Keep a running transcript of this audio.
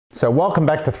So welcome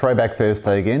back to Throwback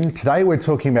Thursday again. Today we're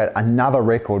talking about another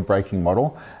record-breaking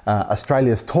model,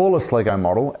 Australia's tallest Lego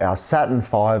model, our Saturn V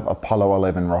Apollo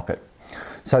 11 rocket.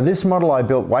 So this model I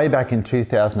built way back in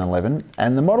 2011,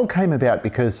 and the model came about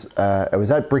because it was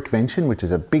at Brickvention, which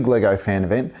is a big Lego fan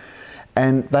event,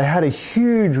 and they had a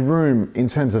huge room in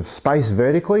terms of space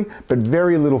vertically, but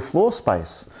very little floor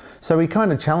space. So we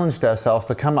kind of challenged ourselves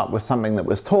to come up with something that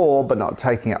was tall, but not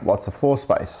taking up lots of floor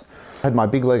space. I had my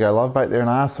big Lego love boat there and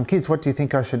I asked some kids, what do you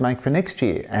think I should make for next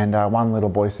year? And one little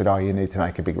boy said, oh, you need to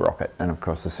make a big rocket. And of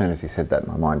course, as soon as he said that,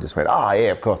 my mind just went, oh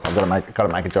yeah, of course, I've got to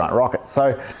make a giant rocket.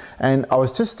 So, and I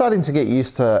was just starting to get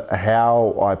used to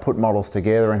how I put models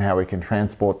together and how we can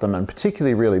transport them, and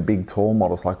particularly really big, tall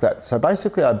models like that. So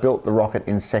basically, I built the rocket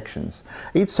in sections.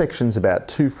 Each section's about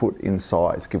 2 foot in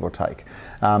size, give or take.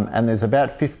 And there's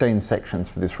about 15 sections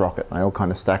for this rocket. They all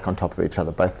kind of stack on top of each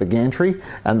other, both the gantry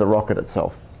and the rocket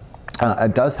itself.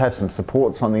 It does have some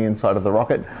supports on the inside of the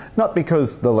rocket, not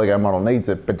because the Lego model needs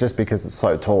it, but just because it's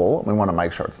so tall. We want to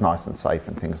make sure it's nice and safe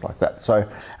and things like that. So,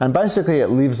 and basically it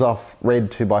lives off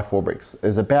red 2x4 bricks.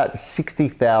 There's about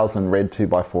 60,000 red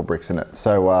 2x4 bricks in it.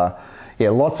 So yeah,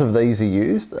 lots of these are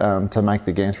used to make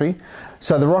the gantry.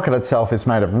 So the rocket itself is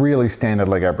made of really standard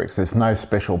Lego bricks. There's no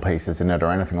special pieces in it or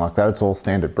anything like that. It's all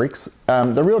standard bricks.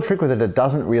 The real trick with it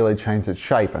doesn't really change its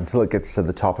shape until it gets to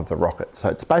the top of the rocket. So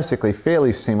it's basically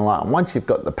fairly similar. And once you've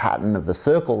got the pattern of the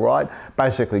circle right,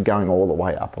 basically going all the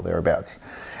way up or thereabouts.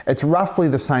 It's roughly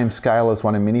the same scale as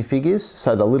one of minifigures.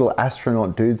 So the little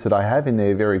astronaut dudes that I have in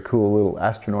their very cool little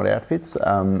astronaut outfits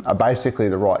are basically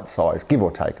the right size, give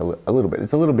or take a little bit.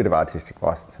 There's a little bit of artistic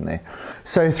license in there.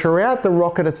 So throughout the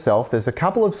rocket itself, there's a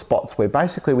couple of spots where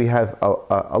basically we have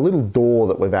a little door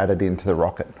that we've added into the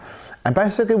rocket. And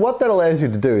basically what that allows you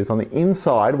to do is on the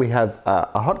inside we have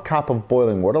a hot cup of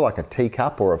boiling water, like a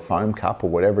teacup or a foam cup or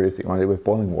whatever it is that you want to do with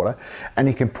boiling water, and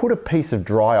you can put a piece of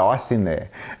dry ice in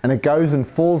there and it goes and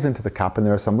falls into the cup, and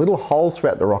there are some little holes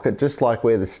throughout the rocket just like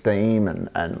where the steam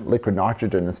and liquid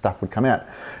nitrogen and stuff would come out.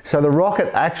 So the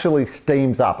rocket actually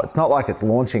steams up. It's not like it's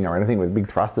launching or anything with big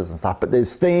thrusters and stuff, but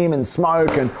there's steam and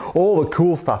smoke and all the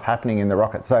cool stuff happening in the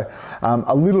rocket. So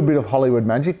a little bit of Hollywood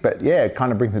magic, but yeah, it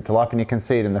kind of brings it to life, and you can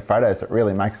see it in the photos. It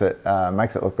really makes it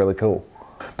look really cool.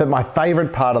 But my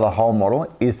favourite part of the whole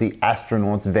model is the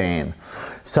astronaut's van.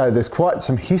 So there's quite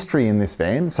some history in this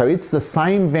van. So it's the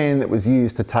same van that was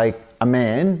used to take a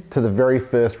man to the very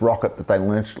first rocket that they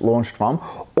launched from,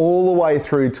 all the way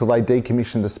through till they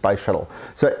decommissioned the space shuttle.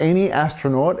 So any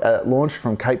astronaut launched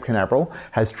from Cape Canaveral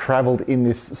has travelled in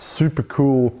this super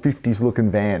cool 50s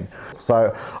looking van.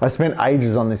 So I spent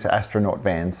ages on this astronaut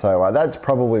van. So that's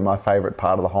probably my favourite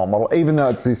part of the whole model, even though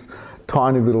it's this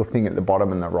tiny little thing at the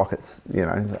bottom and the rocket's, you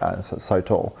know, so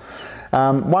tall.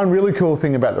 One really cool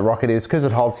thing about the rocket is, because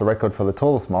it holds the record for the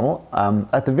tallest model,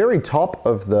 at the very top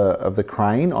of the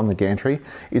crane on the gantry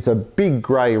is a big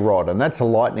grey rod, and that's a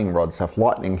lightning rod. So if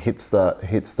lightning hits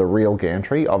the real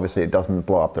gantry, obviously it doesn't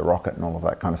blow up the rocket and all of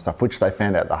that kind of stuff, which they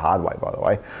found out the hard way, by the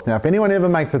way. Now, if anyone ever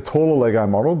makes a taller Lego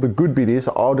model, the good bit is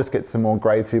I'll just get some more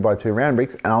grey 2x2 round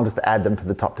bricks and I'll just add them to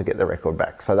the top to get the record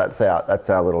back. So that's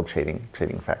our little cheating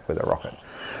fact with a rocket.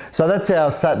 So that's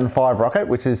our Saturn V rocket,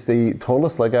 which is the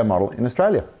tallest Lego model in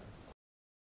Australia.